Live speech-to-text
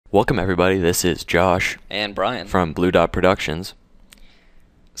Welcome everybody, this is Josh And Brian. from Blue Dot Productions.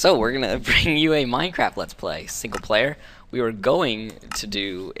 So we're gonna bring you a Minecraft Let's Play, single player. We were going to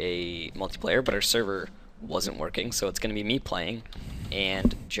do a multiplayer, but our server wasn't working, so it's gonna be me playing,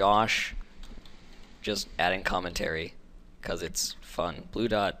 and Josh just adding commentary, because it's fun. Blue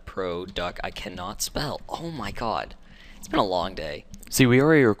Dot Pro Duck, I cannot spell. Oh my god. It's been a long day. See, we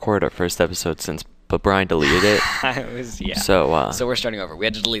already recorded our first episode but Brian deleted it. Yeah. So we're starting over. We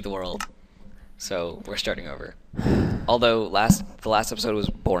had to delete the world. So we're starting over. Although the last episode was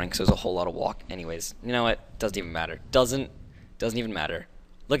boring because there was a whole lot of walk. Anyways, you know what? Doesn't even matter. Doesn't even matter.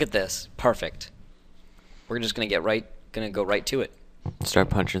 Look at this. Perfect. We're just gonna go right to it. start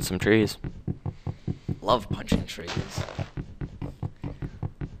punching some trees. Love punching trees.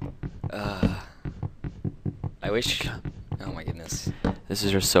 I wish. Oh my goodness. This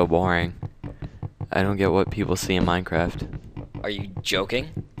is just so boring. I don't get what people see in Minecraft. Are you joking?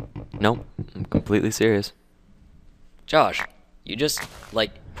 Nope, I'm completely serious. Josh, you just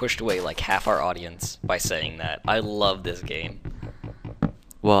pushed away like half our audience by saying that. I love this game.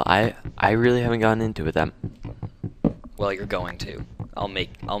 Well, I really haven't gotten into it that. Well, you're going to. I'll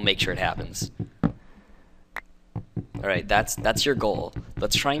make sure it happens. All right, that's your goal.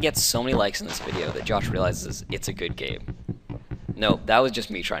 Let's try and get so many likes in this video that Josh realizes it's a good game. No, that was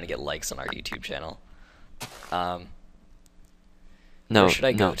just me trying to get likes on our YouTube channel. No, Where should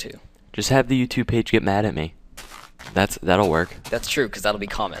I go no. to? Just have the YouTube page get mad at me. That'll work. That's true, because that'll be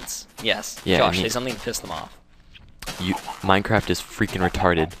comments. Yes. Yeah, Josh, I mean- say something to piss them off. Minecraft is freaking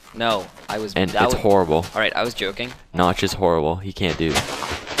retarded, No, I was. and that it's was, horrible. All right, I was joking. Notch is horrible. He can't do.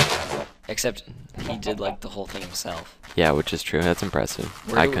 Except he did the whole thing himself. Yeah, which is true. That's impressive.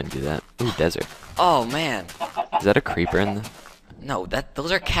 Where I do- couldn't do that. Ooh, desert. Oh man. Is that a creeper in the? No,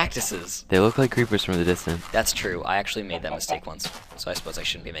 those are cactuses. They look like creepers from the distance. That's true. I actually made that mistake once, so I suppose I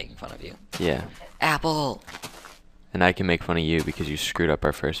shouldn't be making fun of you. Yeah. Apple. And I can make fun of you because you screwed up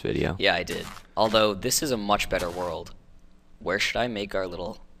our first video. Yeah, I did. Although this is a much better world. Where should I make our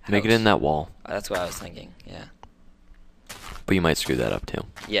little house? Make it in that wall. That's what I was thinking. Yeah. But you might screw that up too.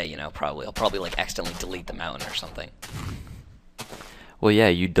 Yeah, probably. I'll probably accidentally delete the mountain or something. Well, yeah,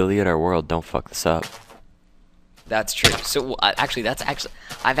 you deleted our world. Don't fuck this up. That's true. So actually,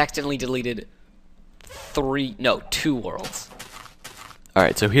 I've accidentally deleted 2 worlds.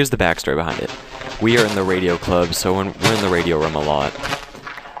 Alright, so here's the backstory behind it. We are in the radio club, so we're in the radio room a lot.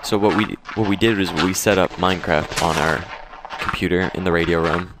 So what we did was we set up Minecraft on our computer in the radio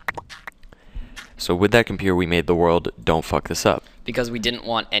room. So with that computer, we made the world Don't Fuck This Up. Because we didn't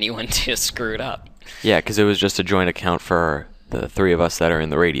want anyone to screw it up. Yeah, because it was just a joint account for the three of us that are in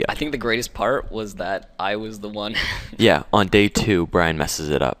the radio. I think the greatest part was that I was the one. Yeah, on day 2, Brian messes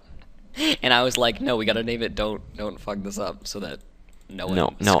it up. And I was like, no, we gotta name it Don't Fuck This Up so that no one No,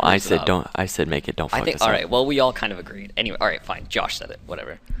 screws I it said up. don't. I said make it Don't Fuck I think This Up. all right. Well, we all kind of agreed. Anyway, all right, fine. Josh said it.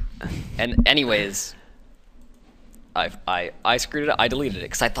 Whatever. And anyways, I screwed it up. I deleted it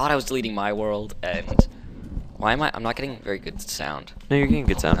because I thought I was deleting my world. And why am I? I'm not getting very good sound. No, you're getting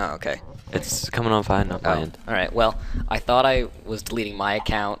good sound. Oh, okay. It's coming on fine on my Oh, end. all right. Well, I thought I was deleting my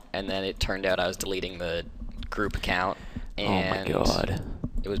account, and then it turned out I was deleting the group account. And Oh my god.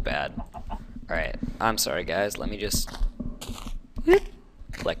 it was bad. All right. I'm sorry, guys. Let me just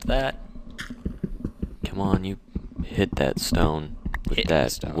collect that. Come on, you hit that stone with Hit the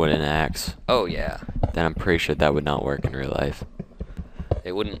that stone. wooden axe. Oh yeah. Then I'm pretty sure that would not work in real life.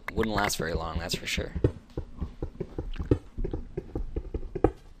 It wouldn't last very long. That's for sure.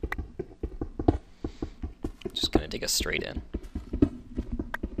 Just gonna dig us straight in.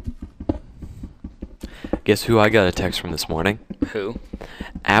 Guess who I got a text from this morning? Who?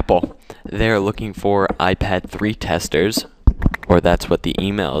 Apple. They're looking for iPad 3 testers, or that's what the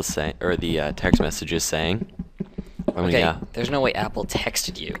email is saying, or the text message is saying. Let me, Okay. There's no way Apple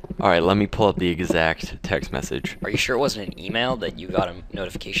texted you. all right, let me pull up the exact text message. Are you sure it wasn't an email that you got a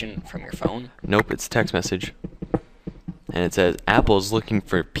notification from your phone? Nope, it's a text message. And it says, Apple's looking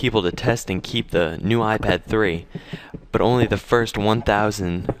for people to test and keep the new iPad 3, but only the first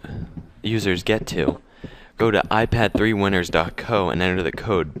 1,000 users get to. Go to iPad3winners.co and enter the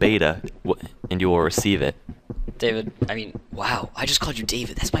code BETA, and you will receive it. David, wow, I just called you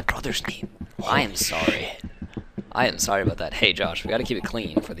David. That's my brother's name. I am sorry. I am sorry about that. Hey, Josh, we gotta keep it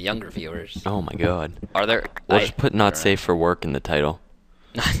clean for the younger viewers. Oh my god. Are there... We'll just put not safe for work in the title.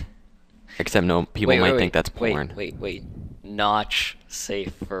 Except no, people might think that's porn. Wait. Notch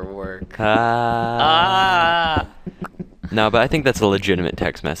safe for work. Ah. No, but I think that's a legitimate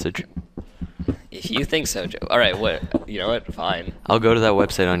text message. If you think so, Joe. All right, what? You know what? Fine. I'll go to that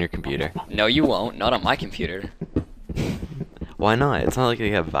website on your computer. No, you won't. Not on my computer. Why not? It's not like they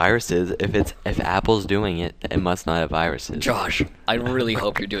have viruses. If Apple's doing it, it must not have viruses. Josh, I really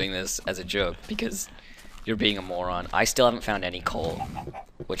hope you're doing this as a joke because you're being a moron. I still haven't found any coal,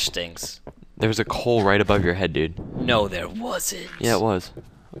 which stinks. There's a coal right above your head, dude. No, there wasn't. Yeah, it was.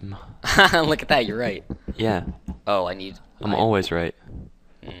 Look at that, you're right. Yeah. Oh, I'm always right.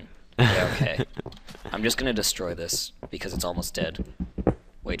 Yeah, okay. I'm just gonna destroy this because it's almost dead.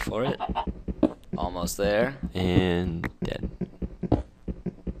 Wait for it. Almost there. And dead.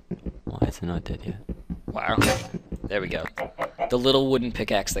 Why is it not dead yet? Wow. There we go. The little wooden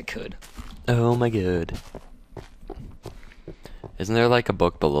pickaxe that could. Oh my god. Isn't there like a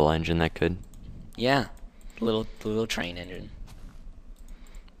book, The Little Engine That Could? Yeah. The little train engine.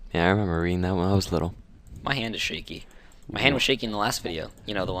 Yeah, I remember reading that when I was little. My hand is shaky. My hand was shaky in the last video.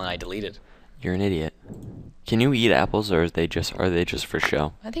 You know, the one I deleted. You're an idiot. Can you eat apples, or are they just for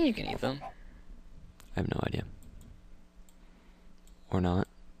show? I think you can eat them. I have no idea. Or not.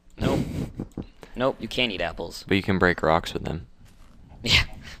 Nope. Nope, you can't eat apples. But you can break rocks with them. Yeah.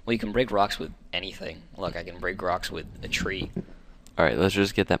 Well, you can break rocks with anything. Look, I can break rocks with a tree. Alright, let's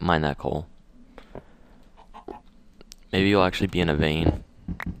just mine that coal. Maybe you'll actually be in a vein.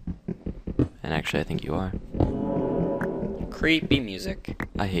 And actually, I think you are. Creepy music.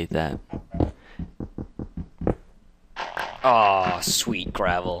 I hate that. Aw, sweet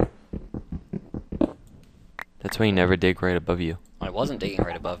gravel. That's why you never dig right above you. I wasn't digging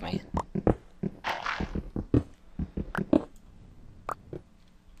right above me.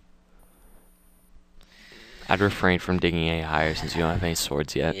 I'd refrain from digging any higher since you don't have any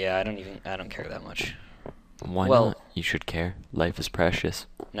swords yet. Yeah, I don't care that much. Why Well- not? You should care. Life is precious.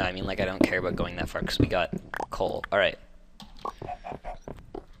 No, I mean, like, I don't care about going that far because we got coal. Alright.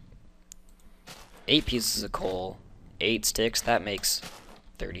 8 pieces of coal, 8 sticks, that makes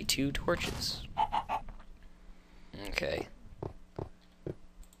 32 torches. Okay.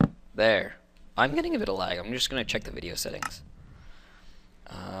 There. I'm getting a bit of lag. I'm just gonna check the video settings.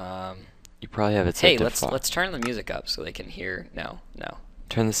 You probably have it set Hey, to let's turn the music up so they can hear. No.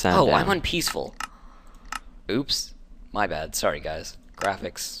 turn the sound Oh, down. I'm on peaceful. Oops. My bad. Sorry, guys.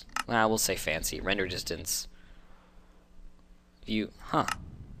 Graphics. Well, we'll say fancy. Render distance. View. Huh.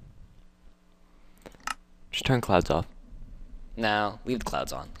 Just turn clouds off. No, leave the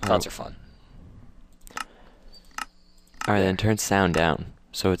clouds on. Clouds Oh. are fun. Alright, then turn sound down.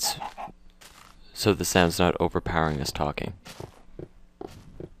 So the sound's not overpowering us talking.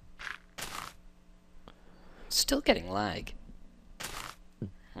 Still getting lag.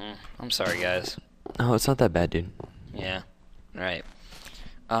 I'm sorry, guys. Oh, it's not that bad, dude. Yeah. Alright.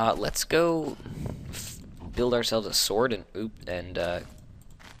 Let's go build ourselves a sword and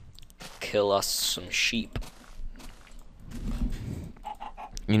kill us some sheep.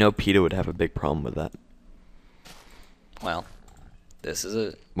 You know PETA would have a big problem with that. Well, this is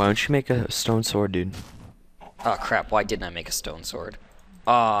a... Why don't you make a stone sword, dude? Oh, crap. Why didn't I make a stone sword?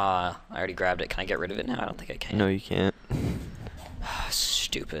 I already grabbed it. Can I get rid of it now? I don't think I can. No, you can't.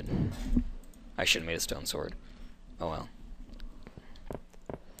 Stupid. I should have made a stone sword. Oh well.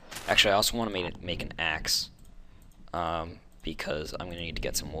 Actually, I also want to make an axe. Because I'm going to need to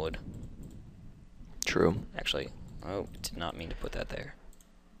get some wood. True. Actually, oh, did not mean to put that there.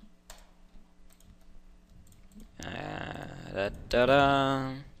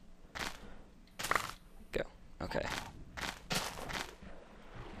 Da-da-da. Go. Okay.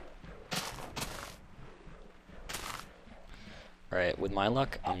 Alright, with my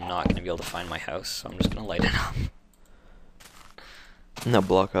luck, I'm not going to be able to find my house, so I'm just going to light it up. No,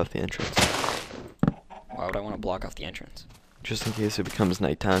 block off the entrance. Why would I want to block off the entrance? Just in case it becomes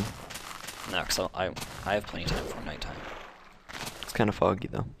nighttime. No, because I have plenty of time for nighttime. It's kind of foggy,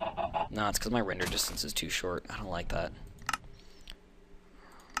 though. No, it's because my render distance is too short. I don't like that.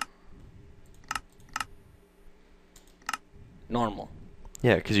 Normal.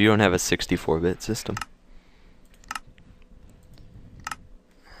 Yeah, because you don't have a 64-bit system.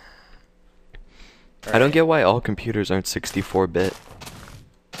 I don't get why all computers aren't 64-bit.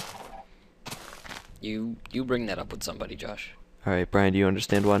 You bring that up with somebody, Josh. Alright, Brian, do you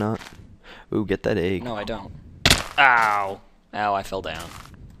understand why not? Ooh, get that egg. No, I don't. Ow! Ow, I fell down.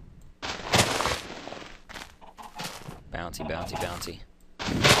 Bouncy, bouncy, bouncy.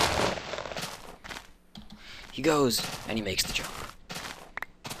 He goes, and he makes the jump.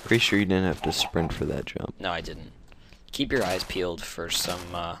 Pretty sure you didn't have to sprint for that jump. No, I didn't. Keep your eyes peeled for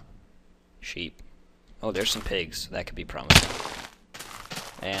some, sheep. Oh, there's some pigs. That could be promising.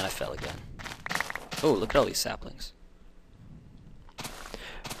 And I fell again. Oh, look at all these saplings.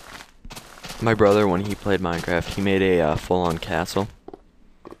 My brother, when he played Minecraft, he made a full-on castle.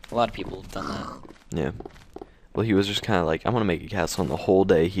 A lot of people have done that. Yeah. Well, he was just kind of like, I'm gonna make a castle, and the whole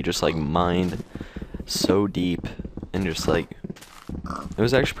day he just like mined so deep and just like, it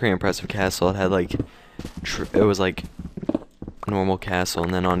was actually a pretty impressive castle. It had like, it was like normal castle,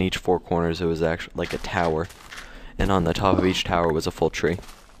 and then on each four corners it was actually like a tower, and on the top of each tower was a full tree.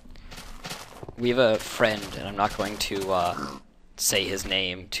 We have a friend, and I'm not going to say his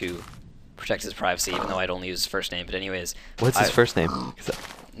name to protect his privacy, even though I'd only use his first name. But anyways, What's his first name? 'Cause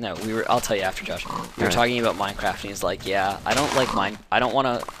No, I'll tell you after, Josh. We were Alright. talking about Minecraft, and he's like, "Yeah, I don't like I don't want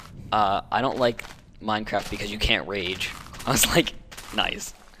to. I don't like Minecraft because you can't rage." I was like,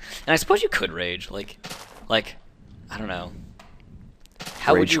 "Nice." And I suppose you could rage, like, I don't know.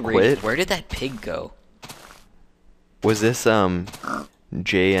 How would Rage you quit? rage? Where did that pig go? Was this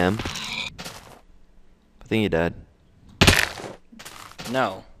JM? I think he died.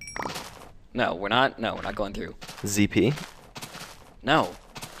 No. No, we're not. No, we're not going through. ZP? No,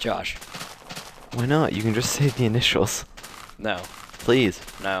 Josh. Why not? You can just say the initials. No. Please.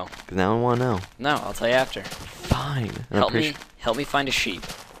 No. Because now I want to know. No, I'll tell you after. Fine. And I'm Help pretty me. Help me find a sheep.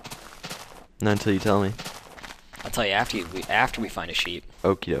 Not until you tell me. I'll tell you after we find a sheep.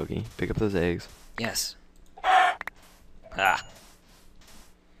 Okie dokie. Pick up those eggs. Yes. Ah.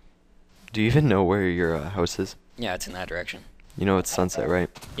 Do you even know where your house is? Yeah, it's in that direction. You know it's sunset, right?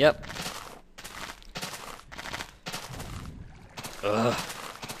 Yep. Ugh.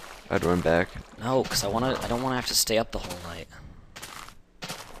 I'd run back. No, cause I don't wanna have to stay up the whole night.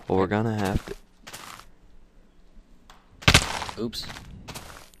 Well, we're gonna have to. Oops.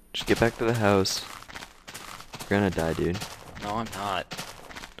 Just get back to the house. You're gonna die, dude. No, I'm not.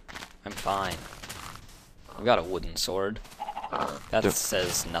 I'm fine. I've got a wooden sword. That Don't-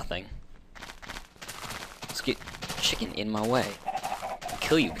 says nothing. Let's get chicken in my way. I'll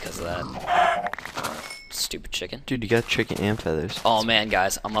kill you because of that. Stupid chicken. Dude, you got chicken and feathers. Oh man,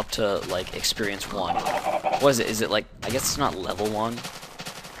 guys, I'm up to like experience 1. What is it? Is it like, I guess it's not level 1.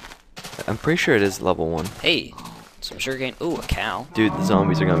 I'm pretty sure it is level 1. Hey, some sugarcane. Ooh, a cow. Dude, the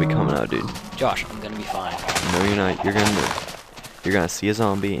zombies are gonna be coming out, dude. Josh, I'm gonna be fine. No, you're not. You're gonna see a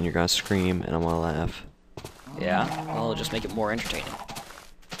zombie and you're gonna scream and I'm gonna laugh. Yeah? Well, it'll just make it more entertaining.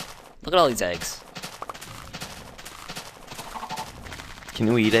 Look at all these eggs. Can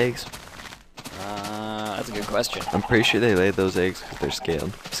you eat eggs? That's a good question. I'm pretty sure they laid those eggs because they're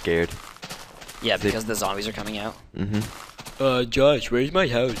scared. Yeah, They- because the zombies are coming out. Mm-hmm. Josh, where's my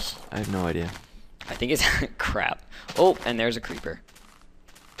house? I have no idea. I think it's crap. Oh, and there's a creeper.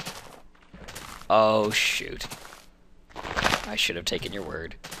 Oh, shoot. I should have taken your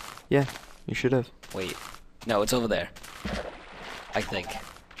word. Yeah, you should have. Wait. No, it's over there. I think.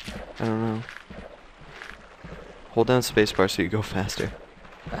 I don't know. Hold down spacebar so you go faster.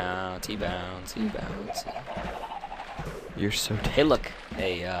 Bouncy, bouncy, bouncy. You're so Hey, look.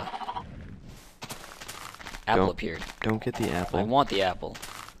 A, apple Don't- appeared. Don't get the I apple. want the apple.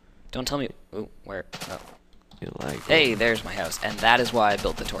 Don't tell me. Ooh, where? Oh. You like Hey, there's my house. And that is why I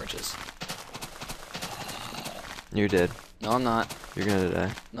built the torches. You're dead. No, I'm not. You're gonna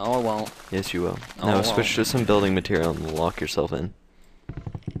die. No, I won't. Yes, you will. No, Now I switch won't. to some building material and lock yourself in.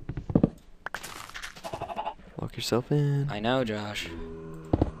 Lock yourself in. I know, Josh.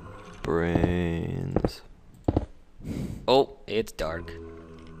 Brains. Oh, it's dark.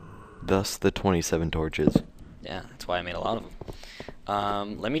 Thus the 27 torches. Yeah, that's why I made a lot of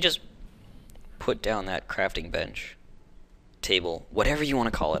them. Let me just put down that crafting bench. Table. Whatever you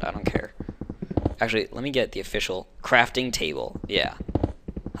want to call it, I don't care. Actually, let me get the official crafting table. Yeah.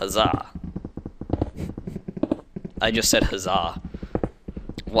 Huzzah. I just said huzzah.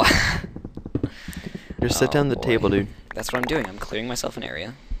 What? Just sit down the boy. table, dude. That's what I'm doing. I'm clearing myself an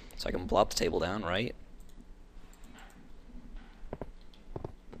area so I can plop the table down, right?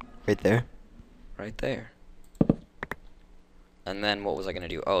 Right there. Right there. And then what was I going to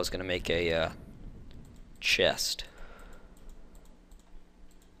do? Oh, I was going to make a chest.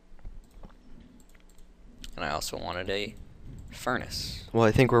 And I also wanted a furnace. Well,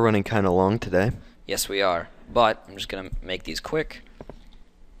 I think we're running kind of long today. Yes, we are. But I'm just going to make these quick.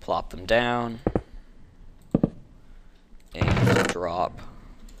 Plop them down. And drop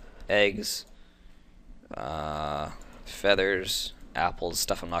eggs. Feathers. Apples.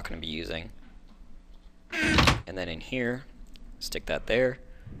 Stuff I'm not going to be using. And then in here, stick that there.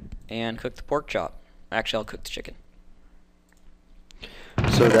 And cook the pork chop. Actually, I'll cook the chicken.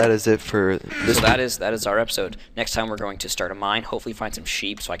 So that is it for this. So that is our episode. Next time we're going to start a mine. Hopefully find some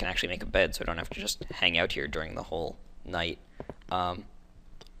sheep so I can actually make a bed so I don't have to just hang out here during the whole night.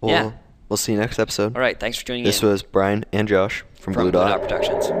 Yeah. We'll see you next episode. All right. Thanks for tuning This in. was Brian and Josh from Blue Dot.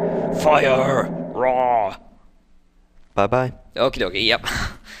 Productions. Fire! Raw! Bye bye. Okie dokie. Yep.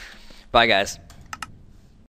 Bye, guys.